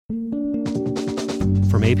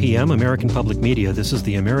From APM, American Public Media, this is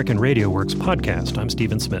the American Radio Works podcast. I'm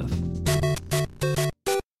Stephen Smith.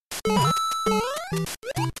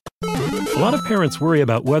 A lot of parents worry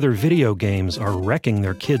about whether video games are wrecking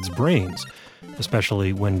their kids' brains,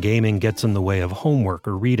 especially when gaming gets in the way of homework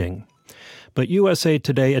or reading. But USA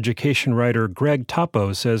Today education writer Greg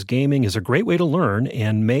Toppo says gaming is a great way to learn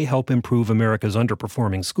and may help improve America's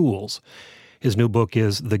underperforming schools. His new book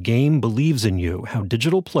is The Game Believes in You, How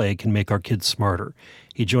Digital Play Can Make Our Kids Smarter.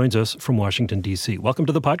 He joins us from Washington, D.C. Welcome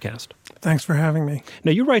to the podcast. Thanks for having me.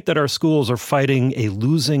 Now, you write that our schools are fighting a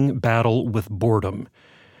losing battle with boredom.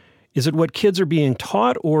 Is it what kids are being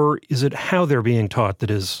taught, or is it how they're being taught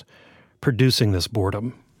that is producing this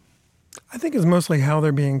boredom? I think it's mostly how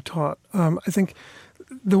they're being taught. I think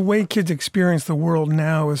the way kids experience the world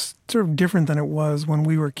now is sort of different than it was when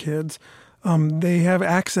we were kids. They have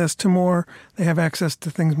access to more, they have access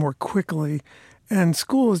to things more quickly, and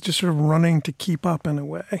school is just sort of running to keep up in a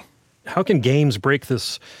way. How can games break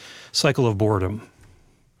this cycle of boredom?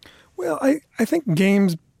 Well, I think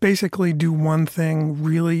games basically do one thing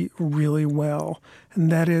really, really well,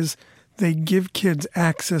 and that is they give kids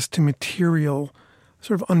access to material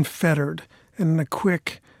sort of unfettered and in a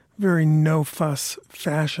quick, very no-fuss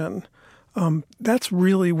fashion. That's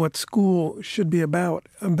really what school should be about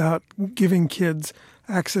giving kids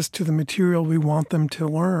access to the material we want them to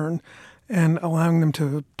learn and allowing them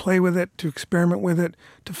to play with it, to experiment with it,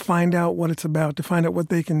 to find out what it's about, to find out what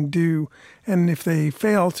they can do, and if they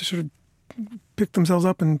fail, to sort of pick themselves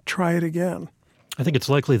up and try it again. I think it's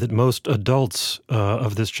likely that most adults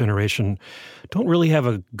of this generation don't really have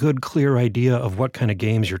a good, clear idea of what kind of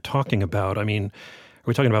games you're talking about. I mean, are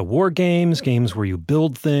we talking about war games, games where you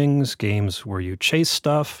build things, games where you chase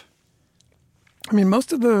stuff? I mean,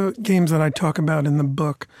 most of the games that I talk about in the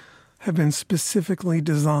book have been specifically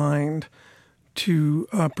designed to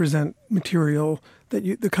present material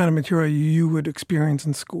the kind of material you would experience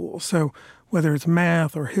in school. So whether it's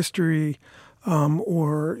math or history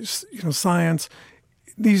or science,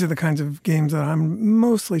 these are the kinds of games that I'm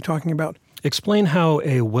mostly talking about. Explain how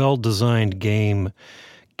a well-designed game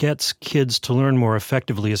gets kids to learn more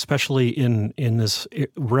effectively, especially in this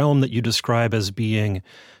realm that you describe as being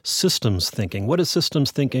systems thinking. What is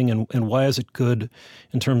systems thinking, and why is it good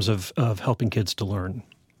in terms of helping kids to learn?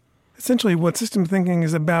 Essentially, what systems thinking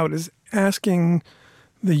is about is asking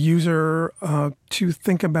the user to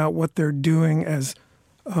think about what they're doing as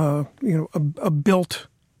a built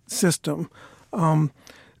system.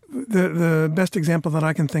 The best example that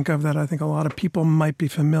I can think of that I think a lot of people might be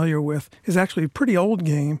familiar with is actually a pretty old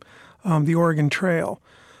game, the Oregon Trail.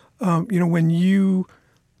 When you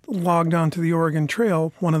logged onto the Oregon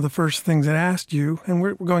Trail, one of the first things it asked you, and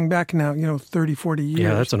we're going back now, 30, 40 years.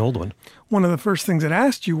 Yeah, that's an old one. One of the first things it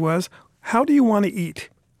asked you was, how do you want to eat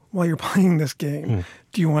while you're playing this game?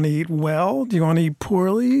 Do you want to eat well? Do you want to eat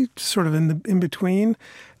poorly? Sort of in between?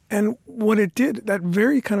 And what it did, that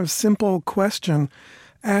very kind of simple question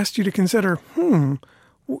asked you to consider,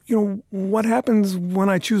 what happens when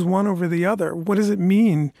I choose one over the other? What does it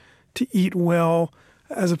mean to eat well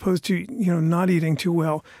as opposed to, not eating too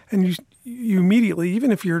well? And you immediately,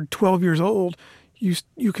 even if you're 12 years old,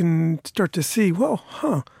 you can start to see,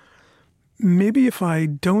 maybe if I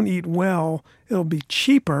don't eat well, it'll be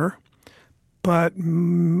cheaper, but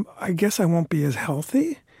I guess I won't be as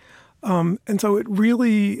healthy. And so it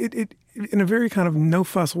really, in a very kind of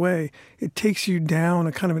no-fuss way, it takes you down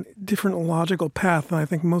a kind of a different logical path than I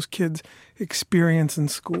think most kids experience in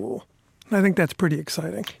school. And I think that's pretty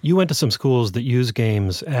exciting. You went to some schools that use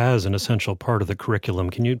games as an essential part of the curriculum.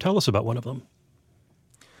 Can you tell us about one of them?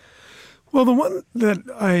 Well, the one that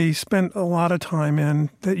I spent a lot of time in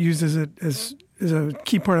that uses it as a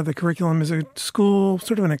key part of the curriculum is a school,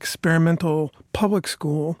 sort of an experimental public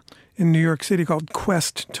school in New York City called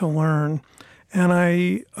Quest to Learn.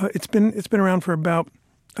 And it's been around for about,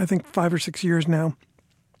 I think, 5 or 6 years now.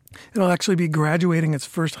 It'll actually be graduating its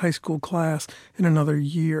first high school class in another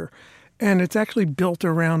year. And it's actually built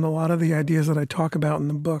around a lot of the ideas that I talk about in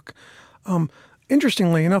the book.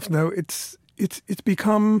 Interestingly enough, though, it's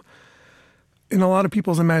become, in a lot of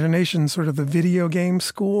people's imagination, sort of the video game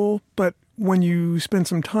school. But when you spend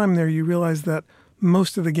some time there, you realize that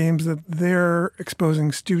most of the games that they're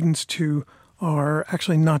exposing students to are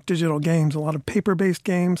actually not digital games. A lot of paper-based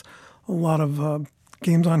games, a lot of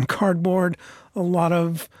games on cardboard, a lot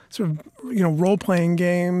of sort of role-playing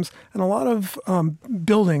games, and a lot of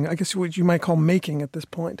building, I guess what you might call making at this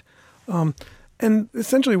point. And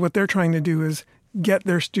essentially what they're trying to do is get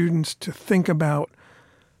their students to think about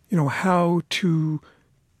how to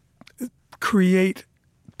create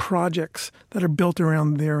projects that are built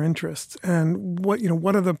around their interests and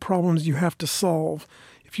what are the problems you have to solve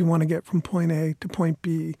if you want to get from point A to point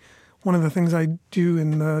B. One of the things I do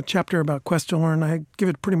in the chapter about Quest to Learn, I give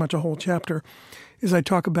it pretty much a whole chapter, is I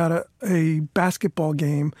talk about a basketball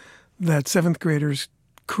game that seventh graders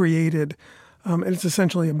created. And it's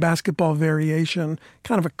essentially a basketball variation,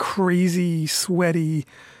 kind of a crazy, sweaty,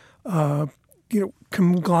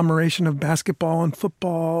 conglomeration of basketball and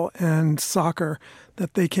football and soccer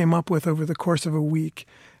that they came up with over the course of a week.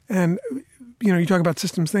 And, you talk about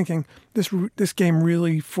systems thinking. This game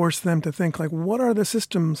really forced them to think, like, what are the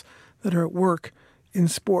systems that are at work in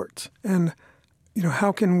sports? And,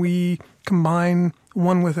 how can we combine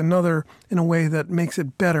one with another in a way that makes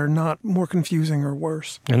it better, not more confusing or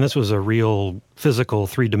worse? And this was a real physical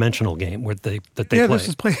three-dimensional game that they played. Yeah, this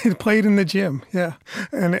was played in the gym. Yeah,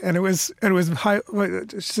 and it was I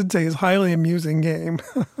should say, is highly amusing game.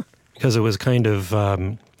 Because it was kind of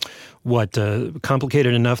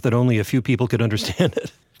complicated enough that only a few people could understand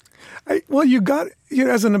it. You got,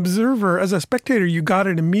 as an observer, as a spectator, you got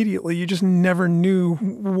it immediately. You just never knew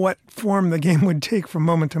what form the game would take from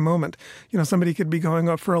moment to moment. Somebody could be going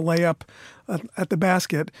up for a layup at the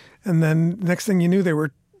basket, and then next thing you knew, they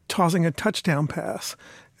were tossing a touchdown pass.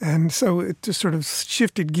 And so it just sort of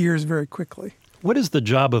shifted gears very quickly. What is the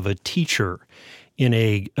job of a teacher in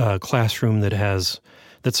a classroom that's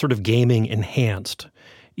sort of gaming enhanced?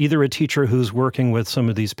 Either a teacher who's working with some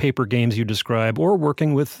of these paper games you describe or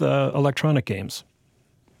working with electronic games?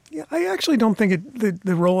 Yeah, I actually don't think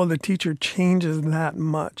the role of the teacher changes that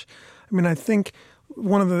much. I mean, I think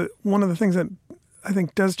one of the things that I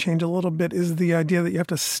think does change a little bit is the idea that you have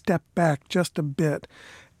to step back just a bit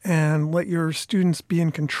and let your students be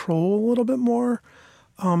in control a little bit more.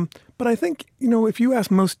 But I think, if you ask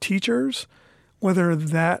most teachers whether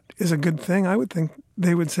that is a good thing, I would think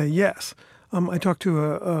they would say yes. I talked to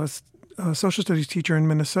a social studies teacher in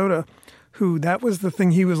Minnesota who that was the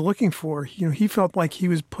thing he was looking for. He felt like he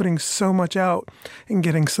was putting so much out and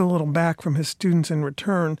getting so little back from his students in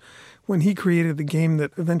return when he created the game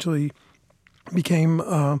that eventually became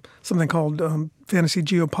something called Fantasy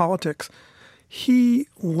Geopolitics. He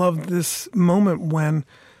loved this moment when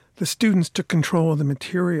the students took control of the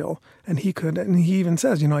material, and he even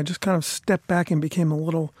says, I just kind of stepped back and became a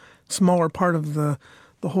little smaller part of the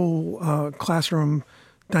whole classroom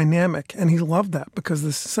dynamic. And he loved that because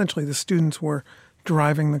essentially the students were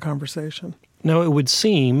driving the conversation. Now, it would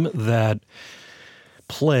seem that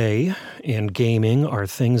play and gaming are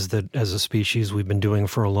things that as a species we've been doing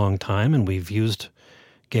for a long time, and we've used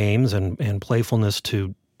games and playfulness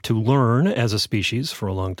to learn as a species for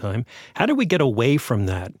a long time. How do we get away from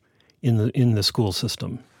that in the school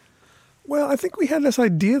system? Well, I think we had this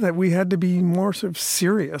idea that we had to be more sort of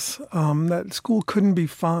serious, that school couldn't be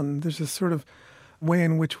fun. There's this sort of way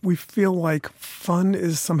in which we feel like fun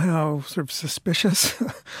is somehow sort of suspicious.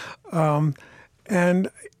 But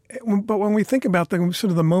when we think about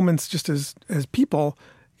the moments just as people,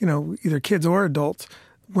 either kids or adults,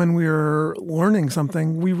 when we're learning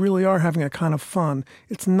something, we really are having a kind of fun.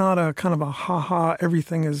 It's not a kind of a ha-ha,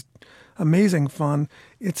 everything is amazing fun.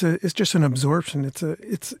 It's just an absorption. It's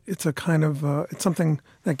a kind of it's something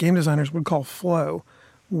that game designers would call flow,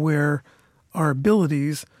 where our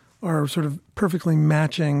abilities are sort of perfectly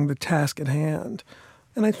matching the task at hand.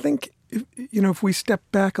 And I think if we step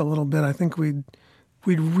back a little bit, I think we'd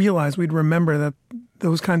remember that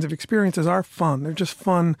those kinds of experiences are fun. They're just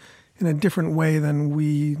fun in a different way than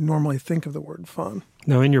we normally think of the word fun.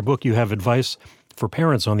 Now, in your book, you have advice for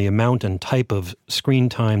parents on the amount and type of screen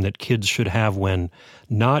time that kids should have when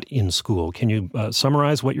not in school. Can you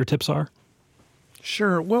summarize what your tips are?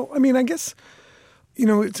 Sure. Well, I mean, I guess,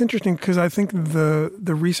 it's interesting because I think the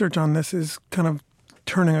research on this is kind of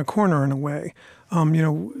turning a corner in a way.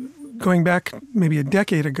 Going back maybe a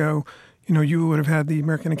decade ago, you would have had the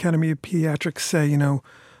American Academy of Pediatrics say,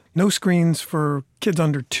 no screens for kids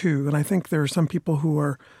under 2. And I think there are some people who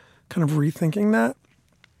are kind of rethinking that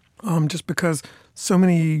just because so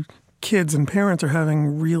many kids and parents are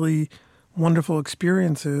having really wonderful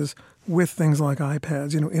experiences with things like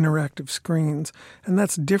iPads, interactive screens. And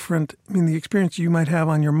that's different. I mean, the experience you might have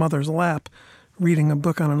on your mother's lap reading a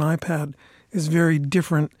book on an iPad is very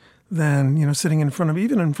different than, sitting in front of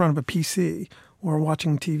a PC or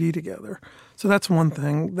watching TV together. So that's one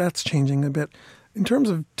thing. That's changing a bit. In terms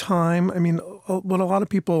of time, I mean, what a lot of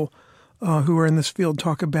people who are in this field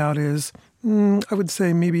talk about is, I would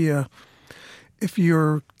say maybe if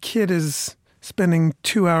your kid is spending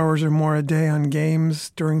 2 hours or more a day on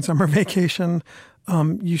games during summer vacation,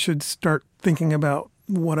 you should start thinking about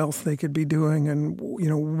what else they could be doing and,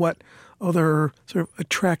 what other sort of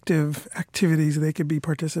attractive activities they could be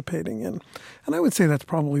participating in. And I would say that's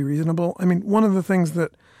probably reasonable. I mean, one of the things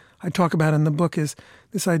that I talk about in the book is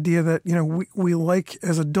this idea that, we like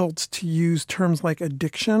as adults to use terms like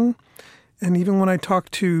addiction. And even when I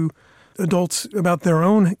talk to adults about their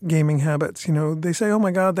own gaming habits, they say, oh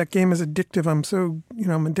my God, that game is addictive.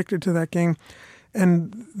 I'm addicted to that game.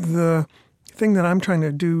 And the thing that I'm trying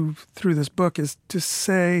to do through this book is to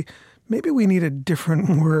say, maybe we need a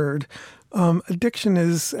different word. Addiction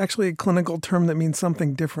is actually a clinical term that means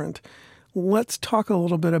something different. Let's talk a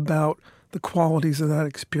little bit about the qualities of that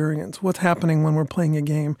experience, what's happening when we're playing a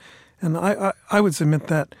game. And I would submit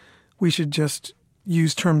that we should just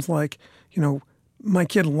use terms like, my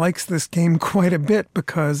kid likes this game quite a bit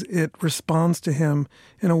because it responds to him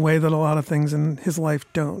in a way that a lot of things in his life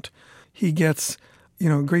don't. He gets,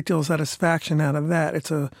 a great deal of satisfaction out of that.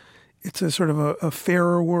 It's a sort of a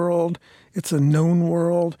fairer world. It's a known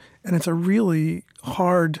world. And it's a really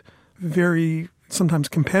hard, very sometimes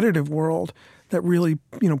competitive world that really,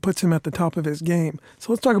 puts him at the top of his game.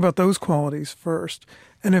 So let's talk about those qualities first.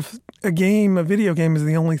 And if a video game is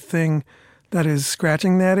the only thing that is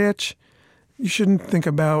scratching that itch, you shouldn't think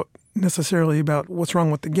necessarily about what's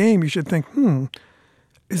wrong with the game. You should think,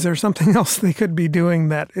 is there something else they could be doing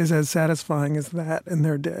that is as satisfying as that in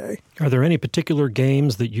their day? Are there any particular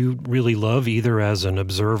games that you really love, either as an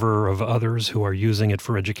observer of others who are using it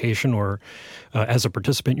for education or as a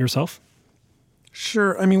participant yourself?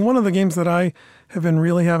 Sure. I mean, one of the games that I have been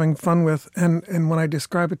really having fun with, and when I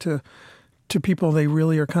describe it to people, they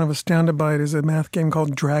really are kind of astounded by it, is a math game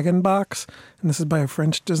called Dragon Box. And this is by a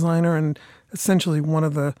French designer. And essentially one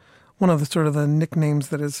of the sort of the nicknames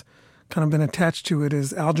that has kind of been attached to it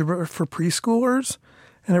is algebra for preschoolers.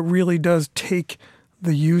 And it really does take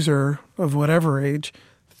the user of whatever age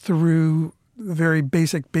through the very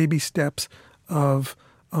basic baby steps of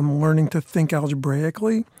learning to think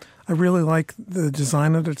algebraically. I really like the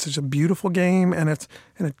design of it. It's such a beautiful game, and it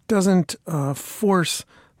doesn't force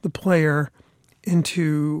the player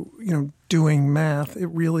into doing math. It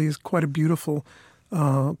really is quite a beautifully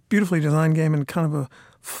designed game and kind of a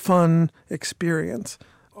fun experience.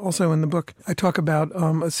 Also in the book, I talk about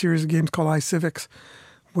a series of games called iCivics,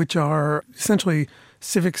 which are essentially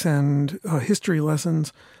civics and history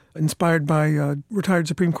lessons inspired by retired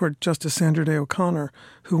Supreme Court Justice Sandra Day O'Connor,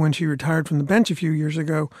 who, when she retired from the bench a few years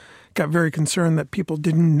ago, got very concerned that people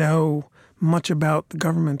didn't know much about the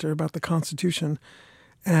government or about the Constitution.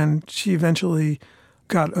 And she eventually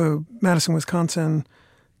got a Madison, Wisconsin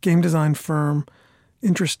game design firm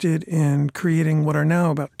interested in creating what are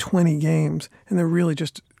now about 20 games. And they're really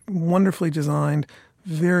just wonderfully designed,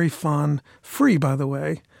 very fun, free, by the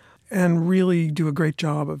way, and really do a great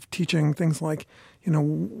job of teaching things like,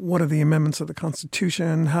 what are the amendments of the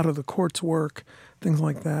Constitution? How do the courts work? Things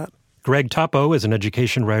like that. Greg Toppo is an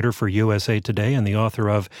education writer for USA Today and the author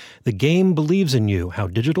of The Game Believes in You, How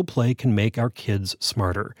Digital Play Can Make Our Kids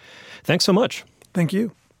Smarter. Thanks so much. Thank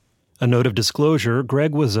you. A note of disclosure,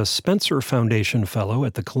 Greg was a Spencer Foundation Fellow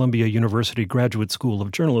at the Columbia University Graduate School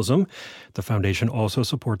of Journalism. The foundation also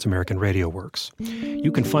supports American Radio Works.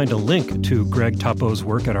 You can find a link to Greg Toppo's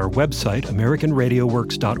work at our website,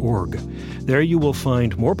 AmericanRadioWorks.org. There you will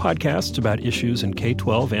find more podcasts about issues in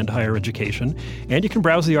K-12 and higher education, and you can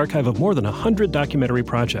browse the archive of more than 100 documentary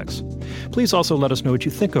projects. Please also let us know what you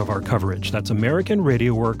think of our coverage. That's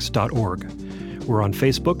AmericanRadioWorks.org. We're on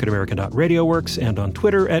Facebook at American.RadioWorks and on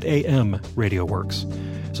Twitter at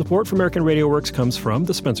AMRadioWorks. Support for American Radio Works comes from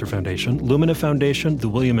the Spencer Foundation, Lumina Foundation, the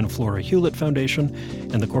William and Flora Hewlett Foundation,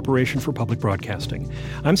 and the Corporation for Public Broadcasting.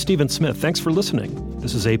 I'm Stephen Smith. Thanks for listening.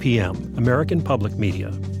 This is APM, American Public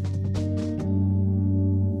Media.